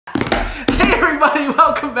everybody,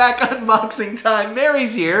 welcome back. Unboxing time.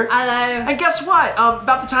 Mary's here. Hello. And guess what?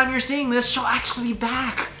 About the time you're seeing this, she'll actually be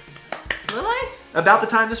back. Will I? About the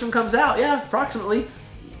time this one comes out, yeah, approximately.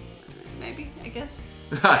 Maybe, I guess.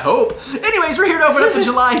 I hope. Anyways, we're here to open up the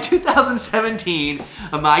July 2017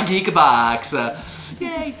 My Geek Box.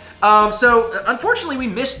 Yay. So, unfortunately, we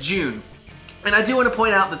missed June. And I do want to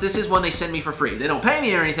point out that this is one they send me for free. They don't pay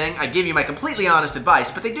me or anything. I give you my completely honest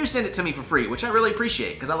advice, but they do send it to me for free, which I really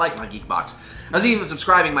appreciate because I like My Geek Box. I was even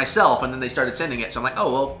subscribing myself, and then they started sending it, so I'm like,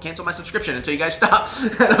 oh, well, cancel my subscription until you guys stop.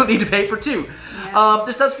 I don't need to pay for two. Yeah.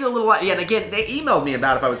 This does feel a little light. Yeah, and again, they emailed me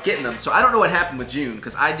about if I was getting them, so I don't know what happened with June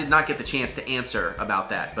because I did not get the chance to answer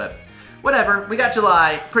about that, but whatever. We got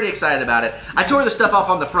July. Pretty excited about it. I tore the stuff off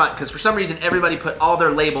on the front because for some reason everybody put all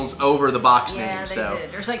their labels over the box name. Yeah, they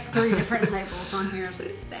did. There's like 3 different labels on here. I was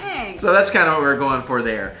like, dang. So that's kind of what we're going for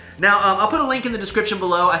there. Now, I'll put a link in the description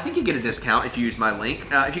below. I think you get a discount if you use my link.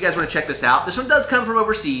 If you guys want to check this out. This one does come from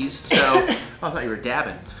overseas, so... oh, I thought you were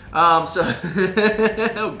dabbing. Oh,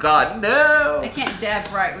 God, no! I can't dab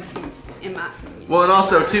right with you in my... Well, and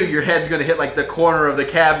also, too, your head's going to hit, like, the corner of the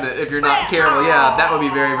cabinet if you're not careful. Yeah, that would be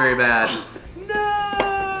very, very bad.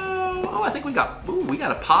 No! Oh, I think we got... Ooh, we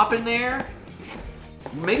got a pop in there.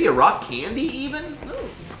 Maybe a rock candy, even? Ooh.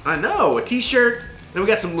 I know, a t-shirt. And we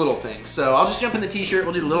got some little things. So I'll just jump in the t-shirt.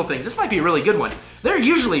 We'll do the little things. This might be a really good one. They're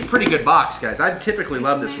usually a pretty good box, guys. I typically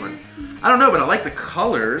love this one. I don't know, but I like the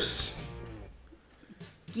colors.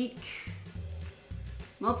 Geek.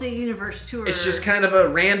 Multi-universe tour. It's just kind of a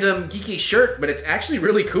random geeky shirt, but it's actually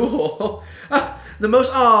really cool. The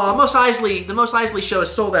most Eisley show is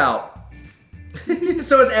sold out.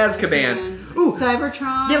 So is Azkaban. Ooh,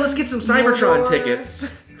 Cybertron. Yeah, let's get some Cybertron tickets.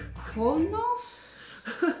 Kronos?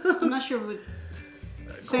 I'm not sure what.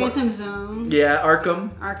 Phantom Zone. Yeah,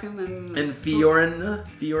 Arkham. And Fiorina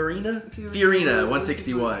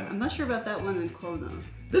 161. I'm not sure about that one in Kronos.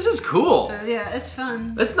 This is cool. Yeah, it's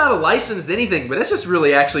fun. It's not a licensed anything, but it's just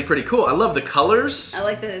really actually pretty cool. I love the colors. I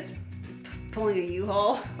like that it's pulling a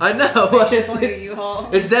U-Haul. I know. Pulling a U-Haul.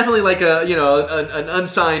 It's definitely like a, you know, an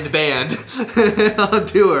unsigned band on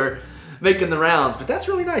tour making the rounds, but that's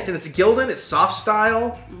really nice. And it's a Gildan, it's soft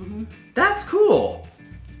style. Mm-hmm. That's cool.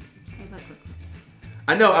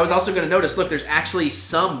 I know, I was also going to notice, look, there's actually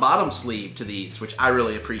some bottom sleeve to these, which I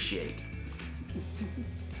really appreciate.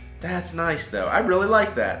 That's nice, though. I really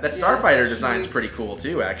like that. That Starfighter design's pretty cool,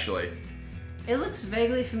 too, actually. It looks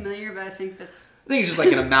vaguely familiar, but I think that's... I think it's just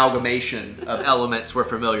like an amalgamation of elements we're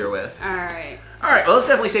familiar with. Alright. Alright, well, let's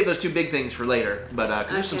definitely save those 2 big things for later, but cause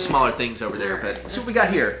there's some smaller things over there, but let's see what we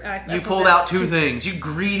got here. You pulled out 2 things. You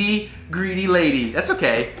greedy, greedy lady. That's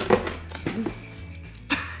okay.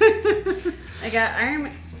 I got Iron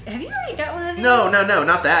Man. Have you already got one of these? No,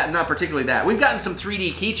 not that. Not particularly that. We've gotten some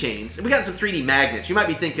 3D keychains. We've gotten some 3D magnets. You might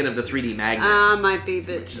be thinking of the 3D magnet. Might be,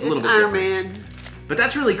 but it's a little bit Iron different. Man. But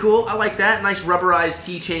that's really cool. I like that. Nice rubberized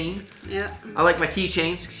keychain. Yeah. I like my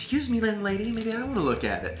keychains. Excuse me, lady. Maybe I want to look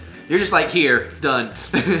at it. You're just like, here, done.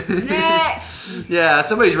 Next. Yeah,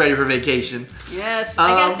 somebody's ready for vacation. Yes, I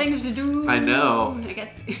got things to do. I know. I got...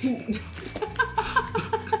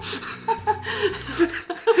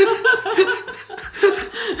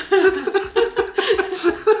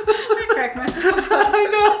 I cracked myself. I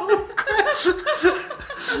know.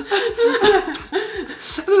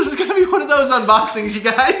 This is gonna be one of those unboxings, you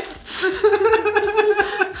guys.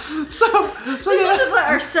 So this is like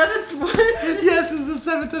our 7th one. Yes, this is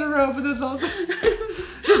the 7th in a row, but that's awesome.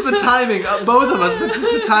 Just the timing, both of us. Just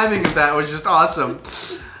the timing of that was just awesome.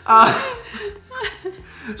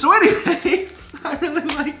 So, anyways, I really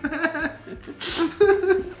like that.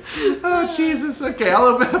 Oh Jesus! Okay, I'll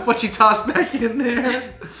open up what you tossed back in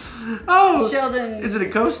there. Oh, Sheldon. Is it a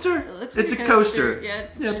coaster? It's a coaster. Yeah,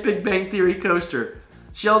 Big Bang Theory coaster.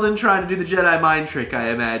 Sheldon trying to do the Jedi mind trick, I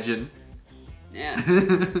imagine. Yeah.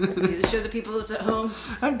 You to show the people who's at home.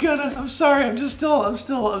 I'm sorry. I'm still.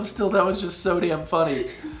 That was just so damn funny.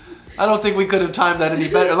 I don't think we could have timed that any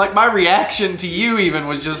better. Like, my reaction to you even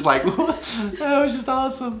was just like, that was just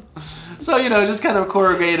awesome. So, you know, just kind of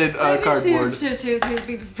corrugated cardboard. To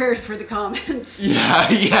be prepared for the comments.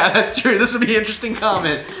 Yeah, that's true. This will be interesting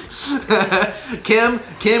comments. Kim,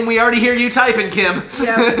 we already hear you typing, Kim.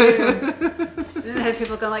 Yeah, we do. Then I had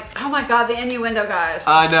people going like, oh my God, the innuendo guys.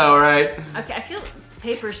 I know, right? Okay, I feel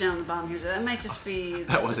papers down the bottom here, so that might just be...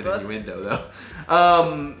 That wasn't innuendo, though.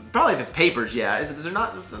 Probably if it's papers, yeah. Is there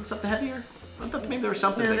not something heavier? I thought maybe there was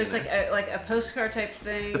something. No, there's like a postcard type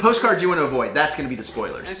thing. The postcard you want to avoid. That's going to be the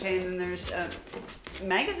spoilers. Okay, and then there's a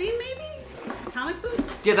magazine, maybe? Comic book?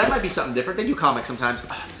 Yeah, that might be something different. They do comics sometimes.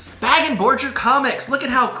 Bag and Board Your Comics. Look at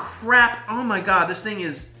how crap. Oh my God, this thing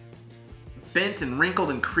is bent and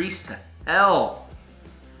wrinkled and creased to Hell.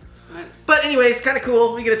 Right. But anyways, kind of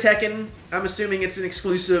cool. We get a Tekken. I'm assuming it's an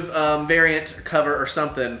exclusive variant cover or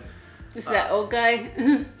something. Is that old guy?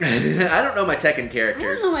 I don't know my Tekken I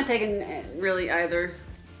characters. don't know my Tekken really either.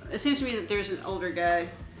 It seems to me that there's an older guy.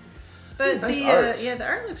 But Nice art. yeah, the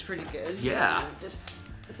art looks pretty good. Yeah. Just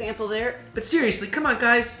a sample there. But seriously, come on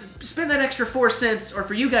guys, spend that extra 4 cents, or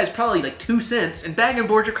for you guys probably like 2 cents, and bag and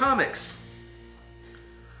board your comics.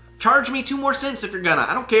 Charge me 2 more cents if you're gonna.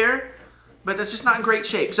 I don't care. But that's just not in great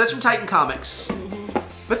shape. So that's from Titan Comics.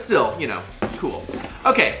 But still, you know, cool.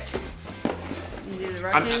 Okay. Do the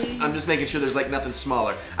rock candy? I'm just making sure there's like nothing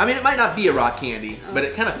smaller. I mean, it might not be a rock candy, but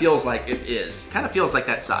it kind of feels like it is. Kind of feels like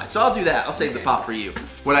that size. So I'll do that. I'll save the pop for you.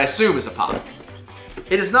 What I assume is a pop.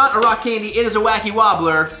 It is not a rock candy. It is a wacky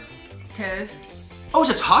wobbler. Ted. Oh, it's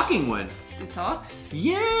a talking one. It talks?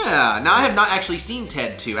 Yeah. Now I have not actually seen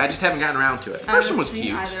Ted 2. I just haven't gotten around to it. The first one was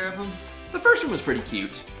cute. Either of them. The first one was pretty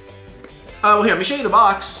cute. Well, here, let me show you the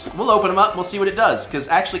box. We'll open them up and we'll see what it does, because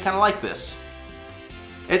I actually kind of like this.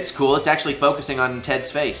 It's cool. It's actually focusing on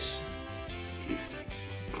Ted's face.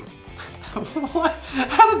 What?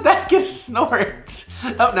 How did that get a snort?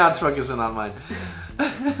 Oh, now it's focusing on mine.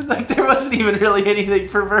 Like, there wasn't even really anything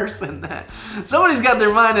perverse in that. Somebody's got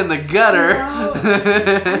their mind in the gutter. No. I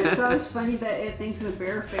just thought it was funny that it thinks a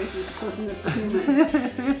bear face is close enough to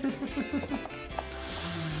human.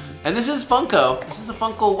 And this is Funko. This is a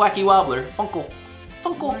Funko Wacky Wobbler. Funko.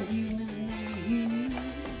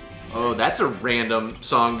 Oh, that's a random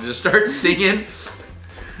song to just start singing.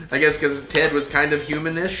 I guess because Ted was kind of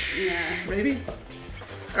humanish, Yeah. maybe?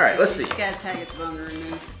 All right, let's see. Just gotta tag at the bottom to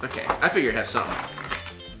remove. Okay, I figure it has something.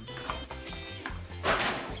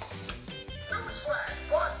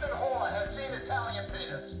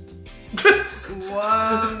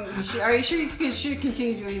 Whoa. Are you sure you should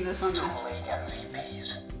continue doing this on there?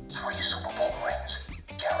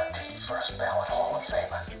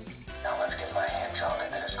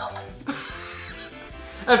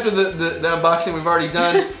 After the unboxing we've already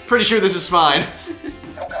done, pretty sure this is fine. You're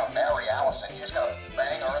gonna marry Allison, you just gotta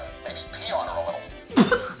bang her and maybe pee on her a little. You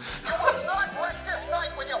would not like this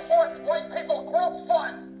night when you force white people group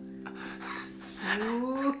fun.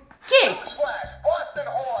 Okay. Boston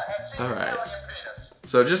whore has seen All right. Italian penis.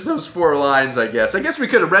 So just those 4 lines, I guess. I guess we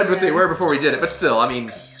could have read what they were before we did it, but still, I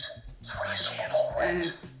mean.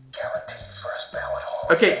 Guaranteed first ballot Hall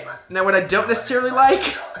of Okay, now what I don't necessarily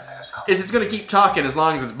like is it's gonna keep talking as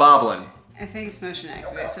long as it's bobbling. I think it's motion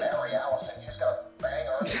activated. So Marry Allison, you just gotta bang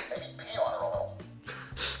her and maybe pee on her a little.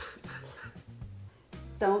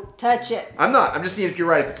 don't touch it. I'm not. I'm just seeing if you're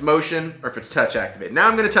right, if it's motion or if it's touch activated. Now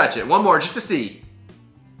I'm gonna touch it. One more just to see.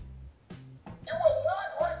 You will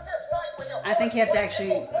not like this night when you I think you have to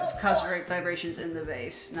actually cause vibrations in the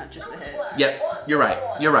base, not just the head. Yep, you're right.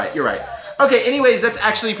 You're right. You're right. Okay, anyways, that's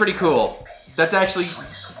actually pretty cool. That's actually...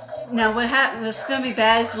 Now what's gonna be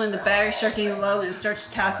bad is when the battery starts getting low and it starts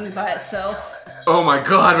talking by itself. Oh my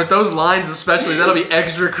god, with those lines especially, that'll be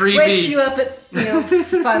extra creepy. Wakes you up at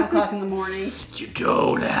 5 o'clock in the morning. You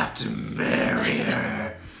don't have to marry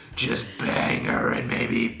her. Just bang her and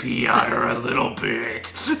maybe pee on her a little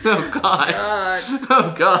bit. Oh god.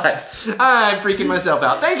 Oh god. I'm freaking myself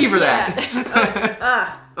out. Thank you for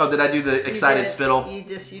that. Oh, did I do the excited spittle? You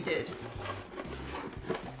did.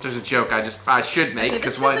 There's a joke I should make,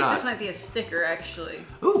 because why not? This might be a sticker, actually.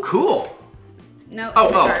 Ooh, cool. No.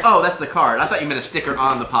 Oh, that's the card. I thought you meant a sticker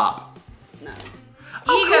on the pop. No.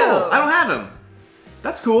 Oh, Ego. cool. I don't have him.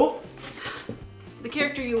 That's cool. The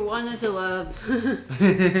character you wanted to love.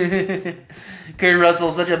 Kurt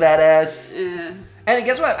Russell's such a badass. Yeah. And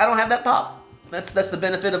guess what? I don't have that pop. That's the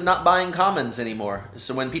benefit of not buying commons anymore.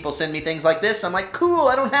 So when people send me things like this, I'm like, cool,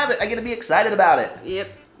 I don't have it. I get to be excited about it. Yep.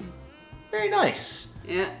 Very nice.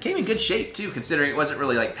 Yeah. Came in good shape too, considering it wasn't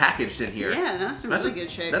really like packaged in here. Yeah, that's in really good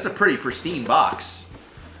shape. That's a pretty pristine box.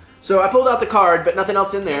 So I pulled out the card, but nothing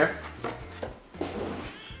else in there.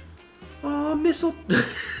 Oh, missile.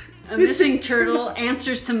 A missing turtle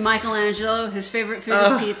answers to Michelangelo. His favorite food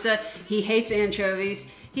is pizza. He hates anchovies.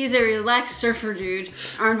 He's a relaxed surfer dude,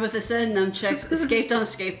 armed with a set of nunchucks, escaped on a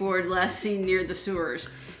skateboard, last seen near the sewers.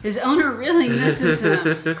 His owner really misses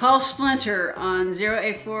him. Call Splinter on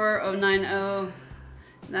 084-090.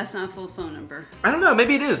 That's not a full phone number. I don't know.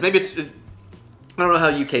 Maybe it is. Maybe it's... I don't know how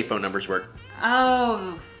UK phone numbers work.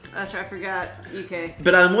 Oh, that's right. I forgot. UK.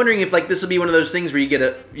 But I'm wondering if like this will be one of those things where you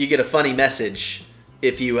get a funny message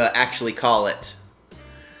if you actually call it.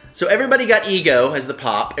 So everybody got Ego as the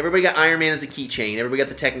pop. Everybody got Iron Man as the keychain. Everybody got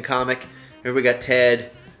the Tekken comic. Everybody got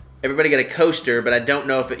Ted. Everybody got a coaster, but I don't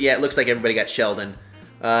know if it... Yeah, it looks like everybody got Sheldon.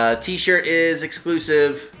 T-shirt is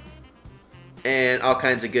exclusive. And all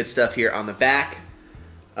kinds of good stuff here on the back.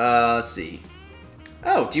 Let's see.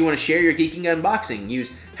 Oh, do you want to share your geeking unboxing?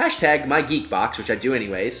 Use hashtag MyGeekBox, which I do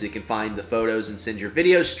anyway, so you can find the photos and send your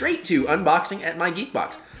videos straight to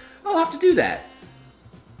unboxing@MyGeekBox. I'll have to do that.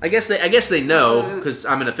 I guess they know, because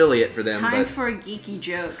I'm an affiliate for them. Time for a geeky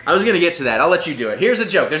joke. I was going to get to that. I'll let you do it. Here's a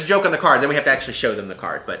joke. There's a joke on the card. Then we have to actually show them the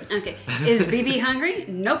card. But Okay. Is BB hungry?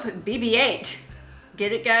 Nope. BB ate.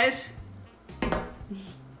 Get it, guys?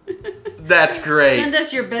 That's great. Send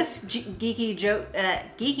us your best geeky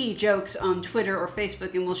jokes on Twitter or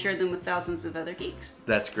Facebook, and we'll share them with thousands of other geeks.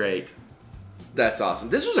 That's great. That's awesome.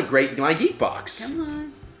 This was a great My Geek Box. Come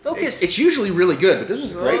on. Focus. It's usually really good, but this was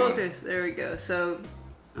a great one. Focus. There we go. So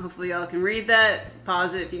hopefully y'all can read that.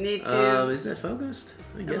 Pause it if you need to. Is that focused?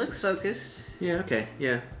 I guess It looks focused. Yeah, okay,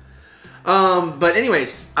 yeah. But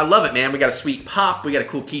anyways, I love it, man. We got a sweet pop. We got a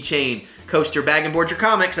cool keychain, coaster, bag and board your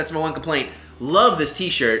comics. That's my one complaint. Love this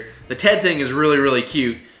t-shirt. The Ted thing is really, really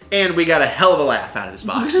cute. And we got a hell of a laugh out of this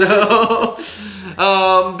box. So,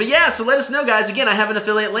 but yeah, so let us know, guys. Again, I have an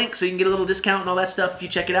affiliate link, so you can get a little discount and all that stuff if you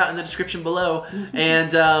check it out in the description below.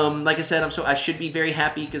 And like I said, I should be very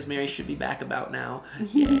happy because Mary should be back about now.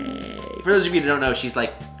 Yay. For those of you who don't know, she's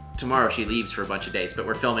like, tomorrow she leaves for a bunch of days, but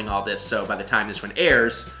we're filming all this, so by the time this one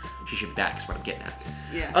airs, she should be back is what I'm getting at.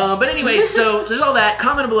 Yeah. But anyways, so there's all that.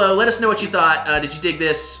 Comment below. Let us know what you thought. Did you dig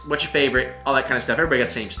this? What's your favorite? All that kind of stuff. Everybody got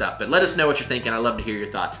the same stuff, but let us know what you're thinking. I love to hear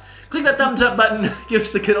your thoughts. Click that thumbs up button. Give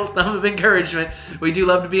us the good old thumb of encouragement. We do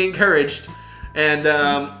love to be encouraged. And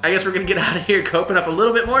I guess we're going to get out of here, open up a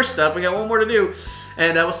little bit more stuff. We got one more to do.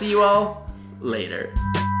 And we'll see you all later.